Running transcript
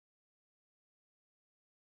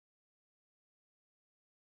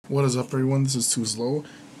What is up, everyone? This is Too Slow.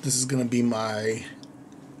 This is gonna be my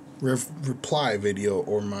reply video,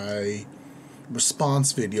 or my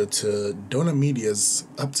response video to Donut Media's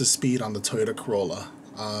Up to Speed on the Toyota Corolla.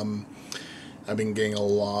 I've been getting a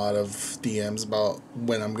lot of DMs about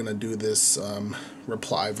when I'm gonna do this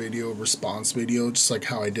reply video, response video, just like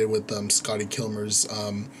how I did with Scotty Kilmer's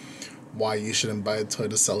why you shouldn't buy a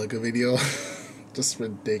Toyota Celica video. Just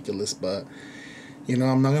ridiculous, but you know,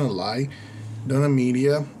 I'm not gonna lie. Donut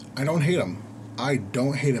Media, I don't hate them. I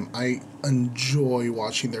don't hate them. I enjoy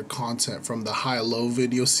watching their content, from the high-low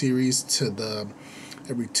video series to the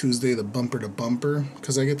every Tuesday, the bumper to bumper,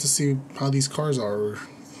 because I get to see how these cars are, or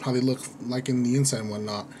how they look like in the inside and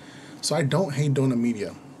whatnot. So I don't hate Donut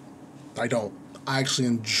Media. I don't. I actually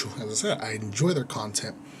enjoy, as I said, I enjoy their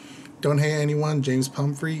content. Don't hate anyone. James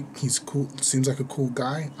Pumphrey, he's cool. Seems like a cool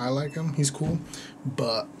guy. I like him. He's cool.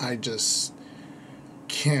 But I just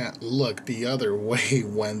can't look the other way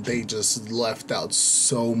when they just left out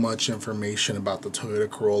so much information about the Toyota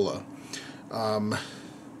Corolla.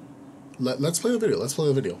 Let's play the video. Let's play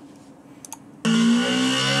the video. I'm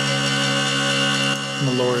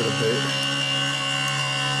gonna lower it a bit.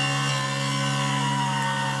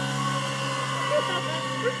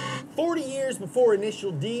 Before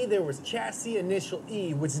Initial D, there was Chassis Initial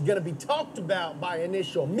E, which is going to be talked about by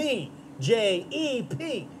Initial Me,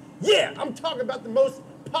 J-E-P. Yeah, I'm talking about the most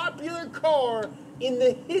popular car in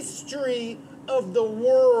the history of the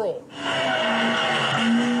world.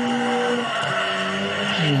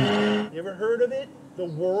 You ever heard of it? The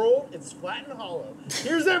world? It's flat and hollow.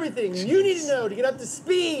 Here's everything you need to know to get up to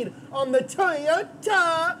speed on the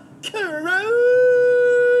Toyota Corolla.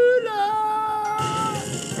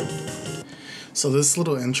 So this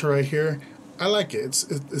little intro right here, I like it.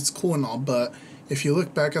 It's cool and all, but if you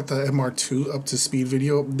look back at the MR2 Up to Speed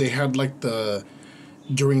video, they had like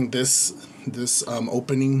during this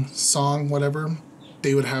opening song, whatever,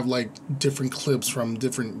 they would have like different clips from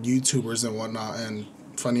different YouTubers and whatnot. And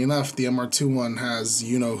funny enough, the MR2 one has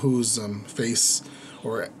you-know-who's face,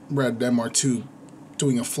 or Red MR2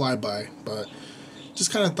 doing a flyby. But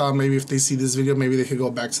just kind of thought maybe if they see this video, maybe they could go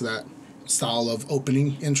back to that style of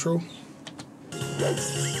opening intro.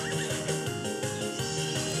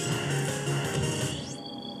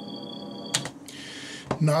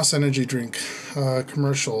 NOS energy drink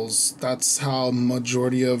commercials. That's how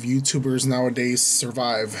majority of YouTubers nowadays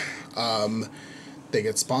survive. They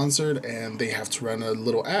get sponsored and they have to run a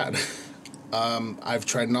little ad. I've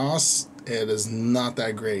tried NOS. It is not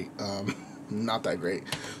that great. Not that great.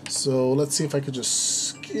 So let's see if I could just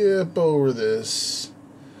skip over this.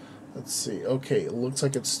 Let's see. Okay, it looks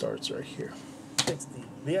like it starts right here. 60.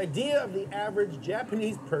 The idea of the average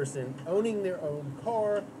Japanese person owning their own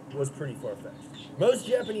car was pretty far-fetched. Most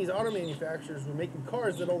Japanese auto manufacturers were making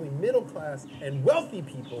cars that only middle-class and wealthy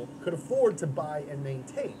people could afford to buy and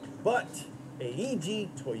maintain. But AEG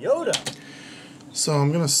Toyota. So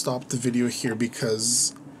I'm gonna stop the video here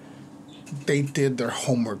because they did their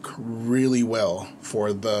homework really well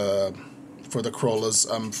for the Corolla's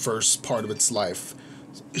first part of its life.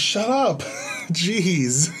 Shut up.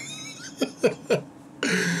 Jeez.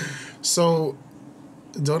 So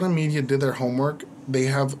Donut Media did their homework. They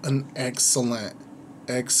have an excellent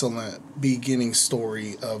beginning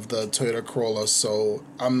story of the Toyota Corolla. So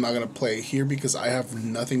I'm not gonna play it here because I have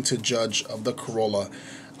nothing to judge of the Corolla.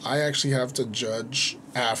 I actually have to judge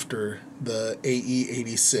after the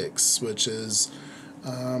AE86, which is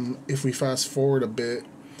if we fast forward a bit,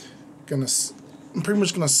 I'm pretty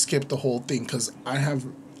much gonna skip the whole thing because I have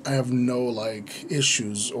no like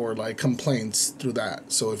issues or like complaints through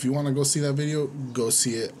that. So if you want to go see that video, go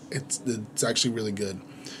see it. It's actually really good.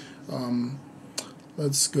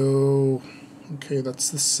 Let's go. Okay, that's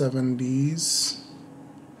the 70s.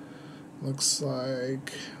 Looks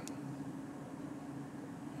like.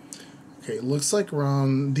 Okay, it looks like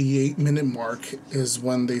around the 8-minute mark is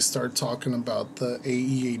when they start talking about the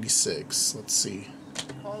AE86. Let's see.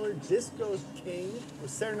 Disco's king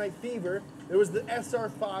with Saturday Night Fever. There was the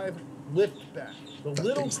SR5 liftback. The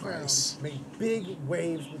Little Crown made big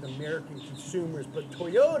waves with American consumers, but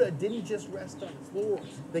Toyota didn't just rest on its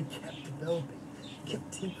laurels. They kept developing,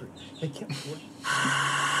 kept tinkering, they kept working.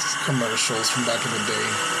 Commercials from back in the day.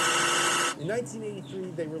 In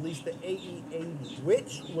 1983, they released the AE80,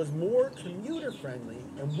 which was more commuter-friendly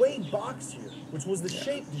and way boxier, which was the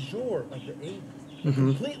shape du jour of the 80s. A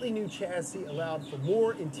completely new chassis allowed for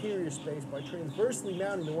more interior space by transversely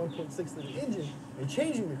mounting the 1.6-liter engine and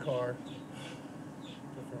changing the car.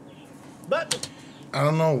 But I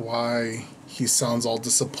don't know why he sounds all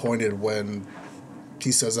disappointed when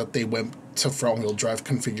he says that they went to front-wheel drive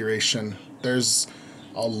configuration. There's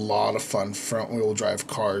a lot of fun front-wheel drive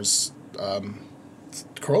cars.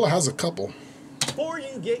 Corolla has a couple. Before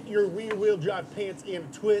you get your rear-wheel drive pants in a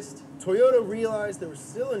twist, Toyota realized there was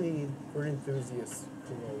still a need for an enthusiast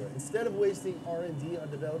Corolla. Instead of wasting R&D on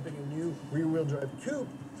developing a new rear-wheel drive coupe,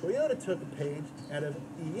 Toyota took a page out of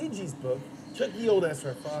Eiichi's book, took the old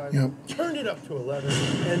SR5, turned it up to 11,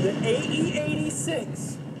 and the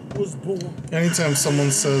AE86 was born. Anytime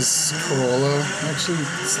someone says Corolla, actually,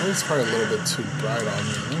 it's probably a little bit too bright on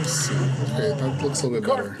me. Let me see. Okay, that looks a little bit The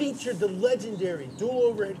car better. featured the legendary dual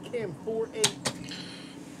overhead cam 4.8.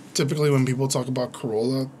 Typically, when people talk about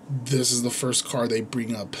Corolla, this is the first car they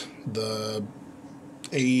bring up, the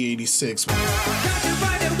AE86. Got to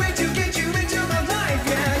find a way to get you into my life.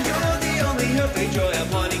 Yeah, you're the only hope and joy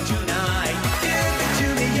I'm wanting tonight. Give it to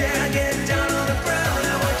me, yeah, get down on the ground.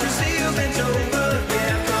 I want to see you bent over.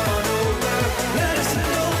 Yeah, come on over. Let us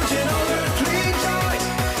indulge in all earthly joys.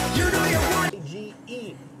 You know you want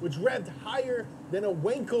GE, which revved higher than a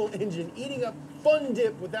Wankel engine, eating up fun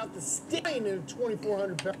dip without the stain in a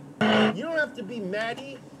 2,400 pound. You don't have to be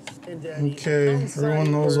Maddie and Danny. Okay,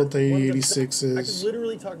 everyone knows what the AE86 I is. could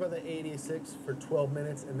literally talk about the AE86 for 12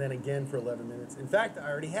 minutes and then again for 11 minutes. In fact, I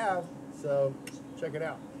already have, so check it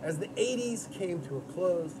out. As the 80s came to a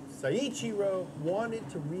close, Saiichiro wanted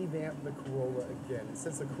to revamp the Corolla again. And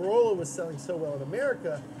since the Corolla was selling so well in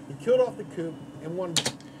America, he killed off the coupe and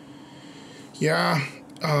wanted. Yeah,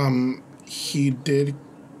 he did.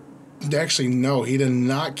 Actually, no, he did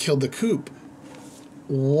not kill the coupe.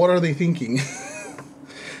 What are they thinking?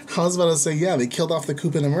 I was about to say, yeah, they killed off the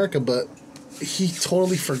coupe in America, but he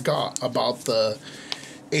totally forgot about the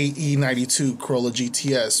AE92 Corolla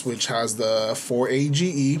GTS, which has the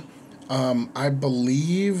 4AGE. I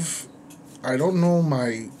believe, I don't know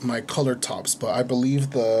my color tops, but I believe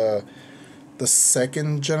the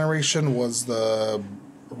second generation was the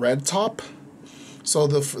red top. So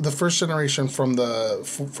the first generation from the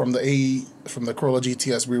Corolla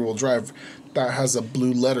GTS rear-wheel drive, that has the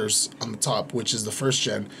blue letters on the top, which is the first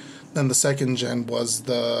gen. Then the second gen was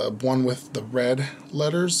the one with the red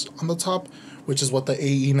letters on the top, which is what the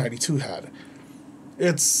AE92 had.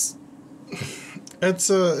 It's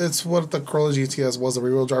what the Corolla GTS was, a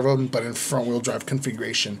rear-wheel drive one, but in front-wheel drive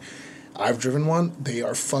configuration. I've driven one. They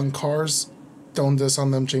are fun cars. Don't diss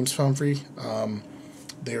on them, James Pumphrey.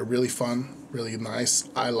 They are really fun, really nice.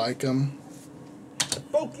 I like them.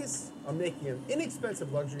 Focus on making an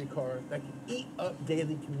inexpensive luxury car that can eat up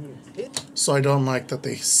daily commutes. So I don't like that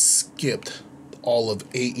they skipped all of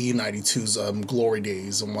AE92's glory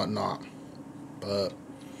days and whatnot. But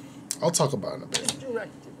I'll talk about it in a bit. This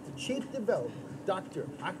directive to chief developer Dr.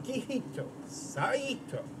 Akihito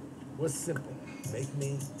Saito was simple. Make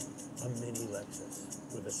me a mini Lexus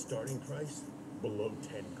with a starting price below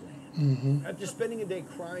 10 grand. After spending a day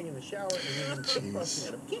crying in the shower and then busting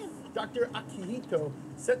out of camp, Dr. Akihito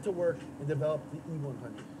set to work and developed the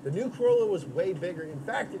E100. The new Corolla was way bigger. In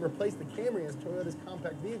fact, it replaced the Camry as Toyota's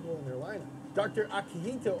compact vehicle in their lineup. Dr.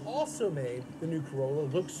 Akihito also made the new Corolla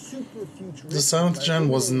look super futuristic. The 7th gen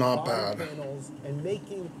was not bottom bad. panels and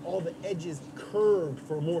making all the edges curved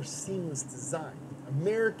for a more seamless design.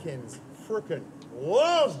 Americans frickin'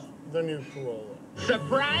 loved the new Corolla.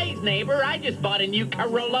 Surprise, neighbor! I just bought a new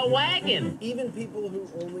Corolla wagon. Even people who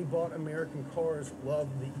only bought American cars love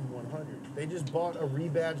the E100. They just bought a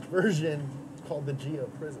rebadged version called the Geo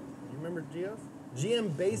Prism. You remember Geos?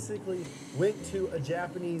 GM basically went to a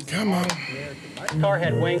Japanese American. Car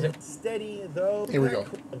had wings. If Steady though. Here we go.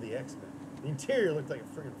 Of the X-Men. The interior looked like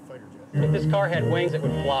a friggin' fighter jet. this car had wings, it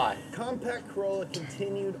would fly. Compact Corolla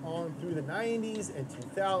continued on through the 90s and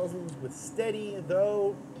 2000s with steady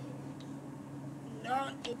though.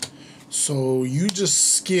 So you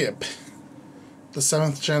just skip the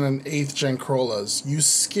 7th gen and 8th gen Corollas. You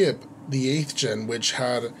skip the 8th gen, which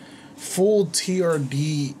had full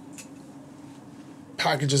TRD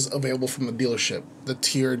packages available from the dealership. The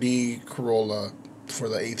TRD Corolla for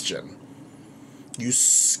the 8th gen. You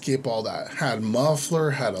skip all that. Had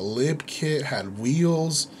muffler, had a lip kit, had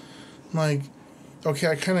wheels. Like, okay,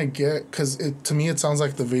 I kind of get, because to me it sounds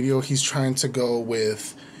like the video he's trying to go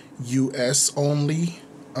with US only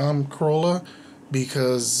Corolla,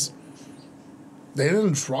 because they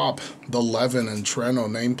didn't drop the Levin and Treno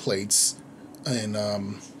nameplates in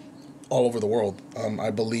all over the world.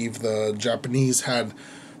 I believe the Japanese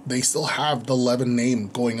they still have the Levin name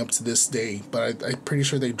going up to this day, but I'm pretty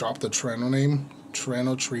sure they dropped the Treno name.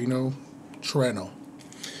 Treno.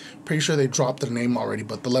 Pretty sure they dropped the name already,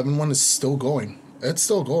 but the Levin one is still going. It's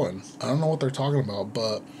still going. I don't know what they're talking about,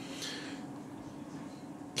 but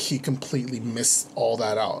he completely missed all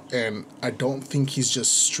that out. And I don't think he's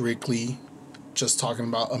just strictly just talking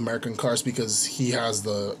about American cars because he has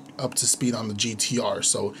the up to speed on the GTR.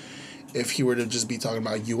 So if he were to just be talking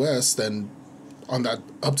about US, then on that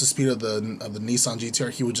up to speed of the Nissan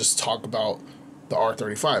GTR, he would just talk about the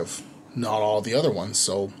R35, not all the other ones.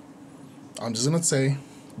 So I'm just gonna say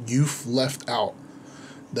you've left out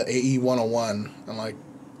the AE 101 and like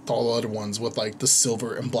all the other ones with like the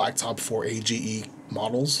silver and black top 4 AGE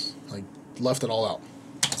models. Like, left it all out.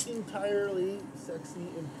 Entirely sexy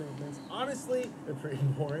improvements. Honestly, they're pretty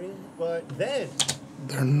boring, but then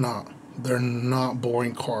they're not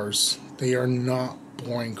boring cars. They are not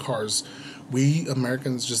boring cars. We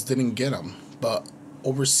Americans just didn't get them, but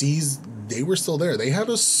overseas they were still there. They had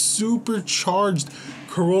a supercharged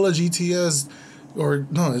Corolla GTS, or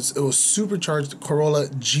no, it was supercharged Corolla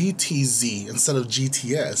GTZ instead of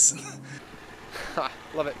GTS.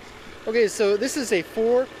 Love it. Okay, so this is a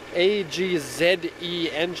 4AGZE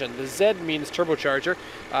engine. The Z means turbocharger.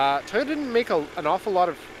 Toyota didn't make an awful lot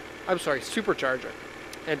of, supercharger.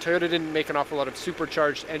 And Toyota didn't make an awful lot of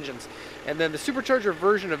supercharged engines. And then the supercharger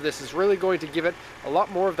version of this is really going to give it a lot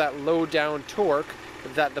more of that low down torque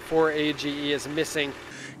that the 4AGE is missing.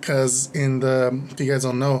 Because if you guys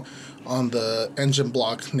don't know, on the engine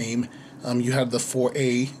block name, you have the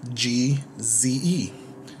 4AGZE.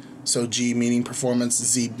 So G meaning performance,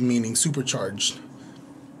 Z meaning supercharged.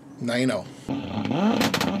 Now you know.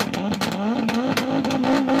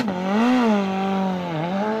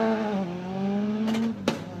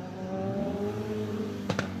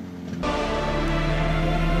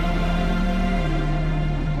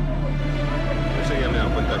 Enseguida me he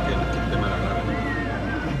dado cuenta que el tema era grave.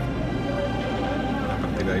 A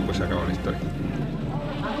partir de ahí pues se acaba la historia.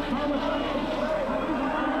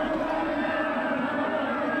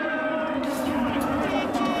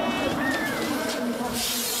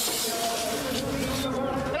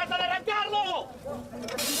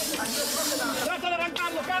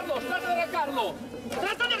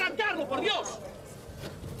 ¡Trata de arrancarlo, por Dios!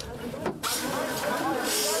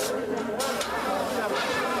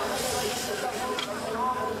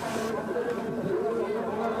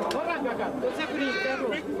 ¡No arranca acá! ¡No sea perro!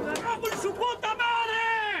 ¡Me cago en su puta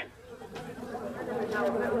madre!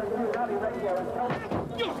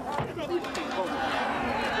 ¡Dios!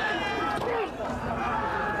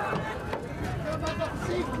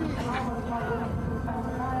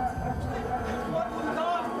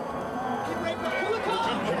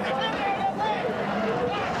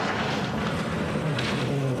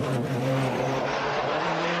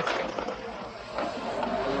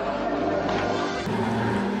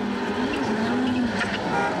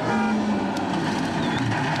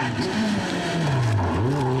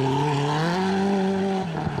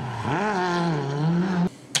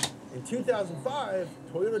 in 2005,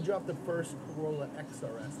 Toyota dropped the first Corolla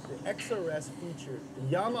XRS. The XRS featured the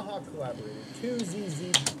Yamaha collaborator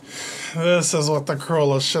 2ZZ. This is what the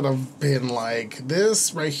Corolla should have been like.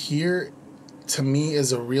 This right here, to me,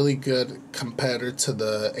 is a really good competitor to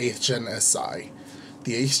the 8th Gen SI.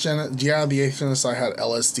 The 8th Gen, yeah, the 8th Gen SI had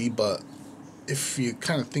LSD, but if you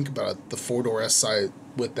kind of think about it, the 4-door SI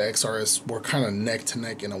with the XRS were kind of neck to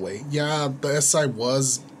neck in a way. Yeah, the SI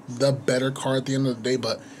was the better car at the end of the day,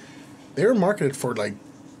 but they were marketed for, like,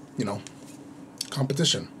 you know,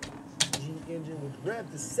 competition. Engine was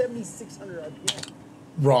revved to 7,600 RPM.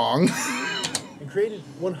 Wrong. And created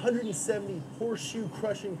 170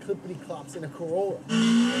 horseshoe-crushing clippity-clops in a Corolla.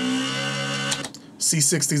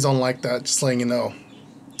 C60s don't like that, just letting you know.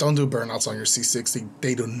 Don't do burnouts on your C60.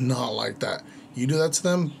 They do not like that. You do that to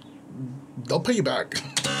them, they'll pay you back.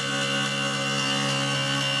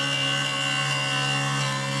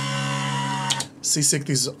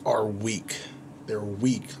 C60s are weak. They're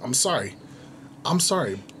weak. I'm sorry.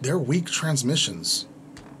 They're weak transmissions.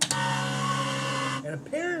 And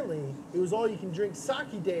apparently, it was all-you-can-drink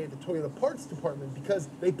sake day at the Toyota parts department because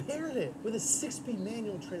they paired it with a 6-speed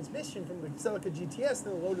manual transmission from the Celica GTS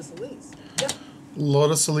and the Lotus Elise. Yeah.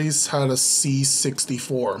 Lotus Elise had a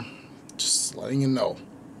C64. Just letting you know.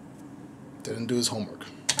 Didn't do his homework.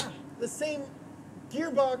 The same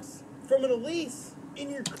gearbox from an Elise in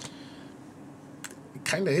your... It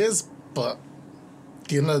kind of is, but at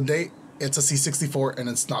the end of the day, it's a C64 and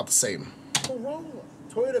it's not the same. Corolla.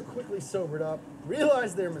 Toyota quickly sobered up,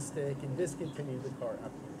 realized their mistake, and discontinued the car after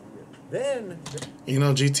the year. Then... You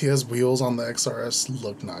know, GTS wheels on the XRS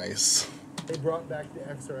look nice. They brought back the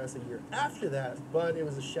XRS a year after that, but it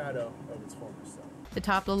was a shadow of its former self. The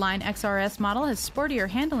top-of-the-line XRS model has sportier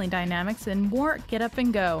handling dynamics and more get up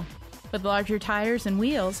and go. With larger tires and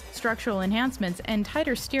wheels, structural enhancements, and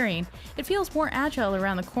tighter steering, it feels more agile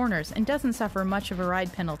around the corners and doesn't suffer much of a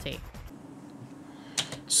ride penalty.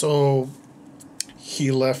 So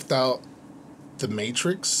he left out the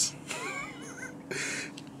Matrix.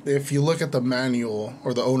 If you look at the manual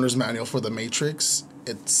or the owner's manual for the Matrix,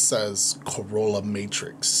 it says Corolla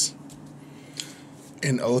Matrix.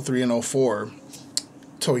 In 03 and 04,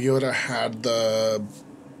 Toyota had the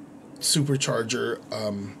supercharger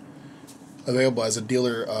available as a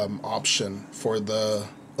dealer option for the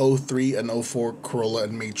 03 and 04 Corolla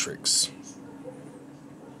and Matrix.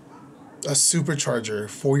 A supercharger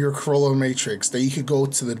for your Corolla Matrix that you could go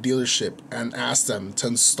to the dealership and ask them to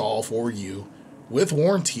install for you with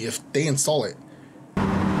warranty if they install it.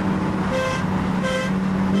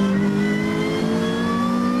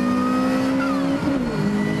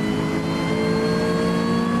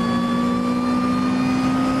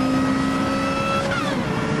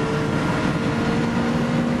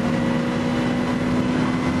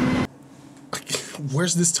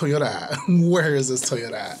 Where's this Toyota at? Where is this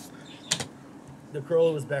Toyota at? The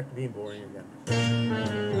Corolla was back to being boring again.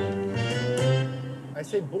 I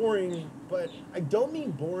say boring, but I don't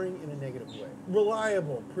mean boring in a negative way.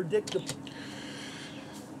 Reliable, predictable.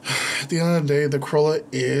 At the end of the day, the Corolla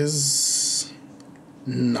is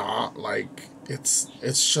not like it's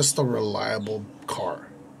just a reliable car.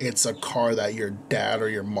 It's a car that your dad or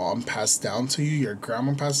your mom passed down to you, your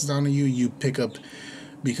grandma passes down to you, you pick up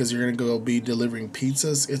because you're gonna go be delivering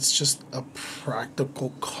pizzas. It's just a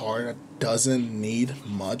practical car that doesn't need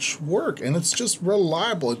much work, and it's just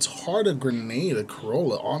reliable. It's hard to grenade a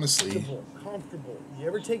Corolla, honestly. Comfortable. You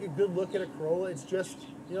ever take a good look at a Corolla? It's just,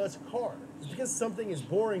 it's a car. Just because something is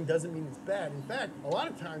boring doesn't mean it's bad. In fact, a lot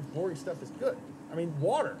of times boring stuff is good. I mean,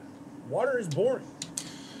 water is boring.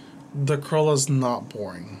 The Corolla's not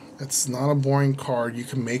boring. It's not a boring car. You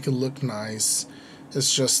can make it look nice.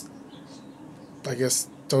 It's just, I guess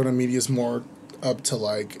Toyota Media is more up to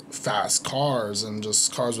like fast cars and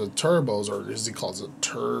just cars with turbos, or as he calls it,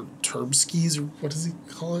 turb skis, or what does he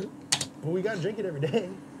call it? But we gotta drink it every day.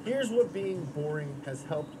 Here's what being boring has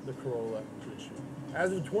helped the Corolla to achieve.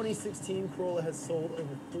 As of 2016, Corolla has sold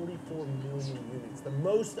over 44 million units, the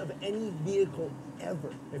most of any vehicle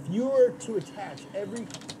ever. If you were to attach every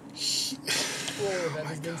Corolla that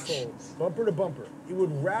has been sold, bumper to bumper, it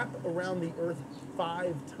would wrap around the earth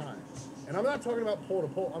 5 times. And I'm not talking about pole to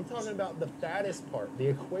pole, I'm talking about the fattest part, the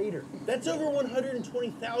equator. That's over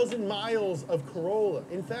 120,000 miles of Corolla.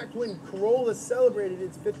 In fact, when Corolla celebrated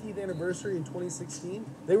its 50th anniversary in 2016,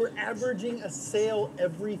 they were averaging a sale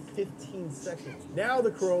every 15 seconds. Now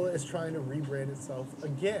the Corolla is trying to rebrand itself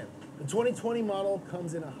again. The 2020 model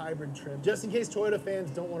comes in a hybrid trim, just in case Toyota fans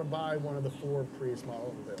don't want to buy one of the 4 Prius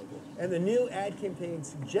models available. And the new ad campaign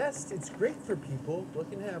suggests it's great for people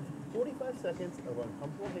looking to have 45 seconds of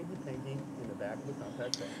uncomfortable hanky-panky in the back of a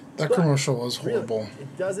compact car. That commercial was horrible. Really,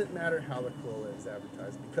 it doesn't matter how the Corolla is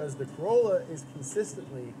advertised, because the Corolla is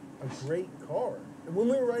consistently a great car. And when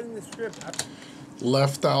we were writing the script,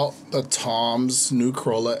 left out the Tom's new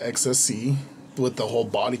Corolla XSE with the whole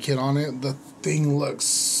body kit on it. The thing looks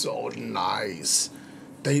so nice.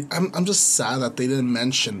 I'm just sad that they didn't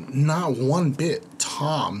mention not one bit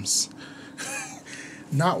Tom's.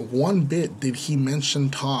 Not one bit did he mention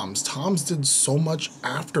Tom's. Tom's did so much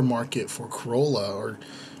aftermarket for Corolla, or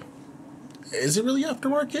is it really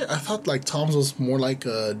aftermarket? I thought like Tom's was more like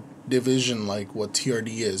a division, like what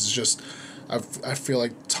TRD is. Just I feel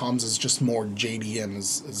like Tom's is just more JDM.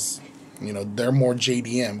 Is they're more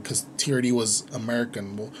JDM because TRD was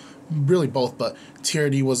American. Well, really both, but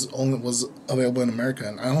TRD was available in America,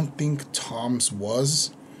 and I don't think Tom's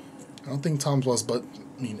was. But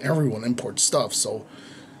I mean, everyone imports stuff, so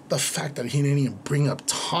the fact that he didn't even bring up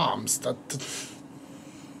Tom's, did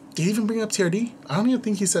he even bring up TRD? I don't even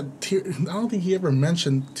think he said I don't think he ever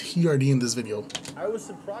mentioned TRD in this video. I was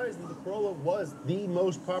surprised that the Corolla was the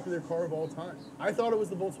most popular car of all time. I thought it was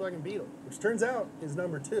the Volkswagen Beetle, which turns out is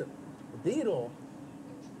number 2. The Beetle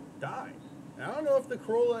died. And I don't know if the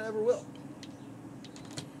Corolla ever will.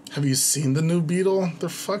 Have you seen the new Beetle? They're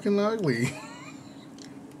fucking ugly.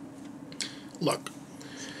 Look,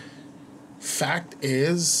 fact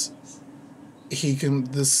is,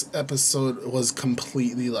 this episode was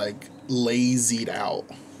completely like lazied out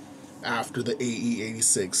after the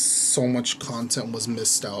AE86. So much content was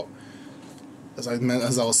missed out. As I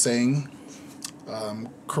was saying,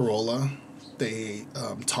 Corolla,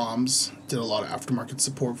 Tom's did a lot of aftermarket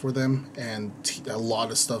support for them, and a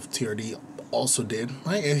lot of stuff TRD also did.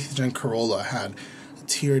 My 8th gen Corolla had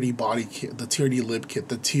TRD body kit, the TRD lip kit,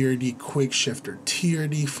 the TRD quick shifter,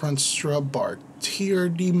 TRD front strut bar,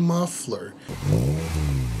 TRD muffler.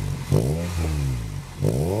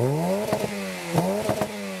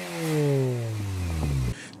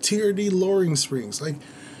 TRD lowering springs. Like,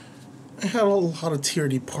 I had a lot of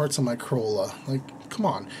TRD parts on my Corolla. Like, come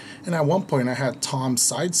on. And at one point I had Tom's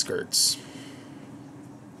side skirts.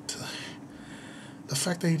 The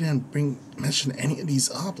fact that he didn't mention any of these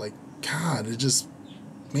up, like, God, it just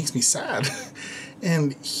makes me sad.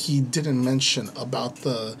 And he didn't mention about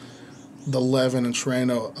the 11-inch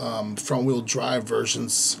Rhino front wheel drive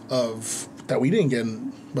versions of that we didn't get,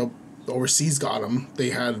 but overseas got them.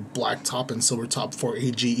 They had black top and silver top for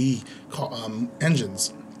AGE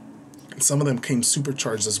engines. Some of them came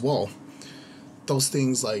supercharged as well. Those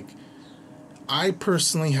things, like, I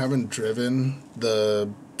personally haven't driven the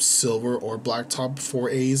silver or black top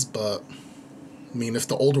 4As, but I mean, if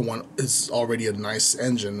the older one is already a nice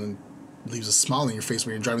engine and leaves a smile on your face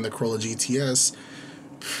when you're driving the Corolla GTS,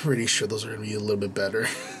 pretty sure those are going to be a little bit better.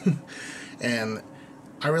 And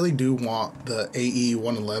I really do want the AE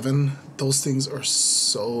 111. Those things are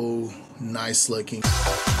so nice looking.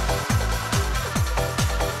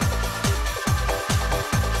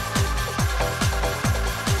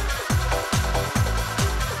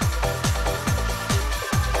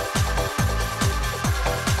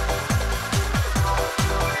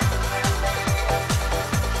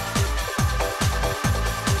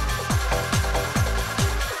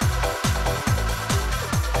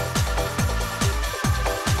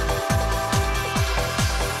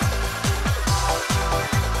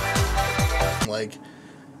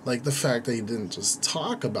 Like the fact that he didn't just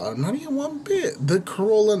talk about it, not even one bit. The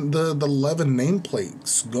Corolla, the 11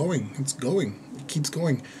 nameplate's going. It's going. It keeps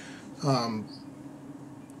going.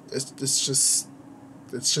 It's just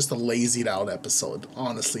a lazied out episode,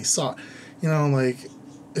 honestly. So, you know, like,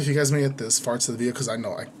 if you guys made it this far to the video, because I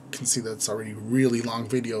know I can see that it's already a really long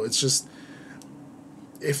video. It's just,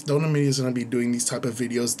 if Dona Media is gonna be doing these type of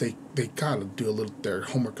videos, they gotta do their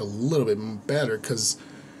homework a little bit better, because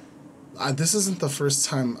this isn't the first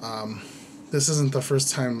time. This isn't the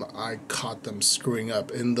first time I caught them screwing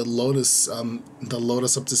up. In the Lotus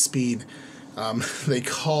Up to Speed, they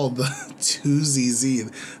called the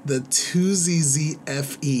 2ZZ the 2ZZ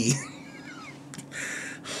FE.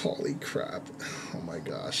 Holy crap! Oh my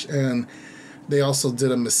gosh! And they also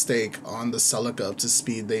did a mistake on the Celica Up to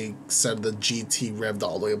Speed. They said the GT revved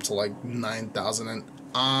all the way up to like 9,000,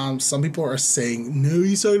 and some people are saying no,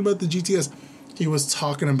 he's talking about the GTS. He was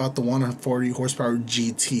talking about the 140 horsepower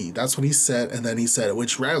GT. That's what he said, and then he said,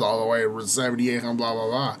 which revved all the way to 78 and blah, blah,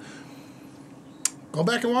 blah. Go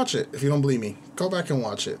back and watch it. If you don't believe me, go back and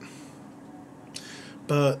watch it.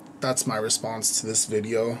 But that's my response to this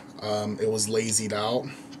video. It was lazied out,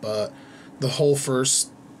 but the whole from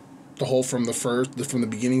the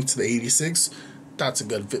beginning to the 86, that's a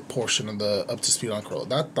good portion of the Up to Speed on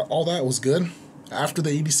Corolla. All that was good. After the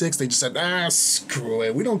 86, they just said, screw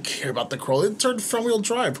it. We don't care about the Corolla. It turned front-wheel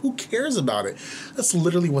drive. Who cares about it? That's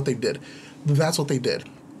literally what they did. That's what they did.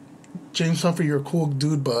 James Humphrey, you're a cool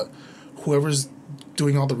dude, but whoever's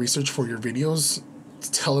doing all the research for your videos,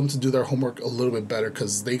 tell them to do their homework a little bit better,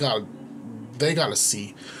 because they got a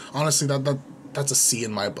C. Honestly, that's a C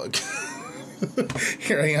in my book.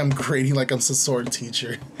 Here I am grading like I'm some sort of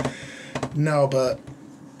teacher. No, but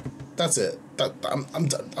that's it. I'm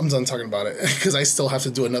done talking about it, because I still have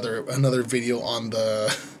to do another video on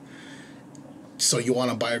the so you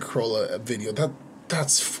want to buy a Corolla video.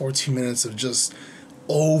 That's 14 minutes of just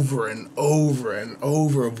over and over and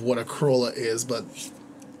over of what a Corolla is, but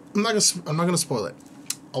I'm not gonna spoil it.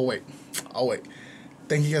 I'll wait.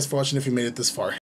 Thank you guys for watching if you made it this far.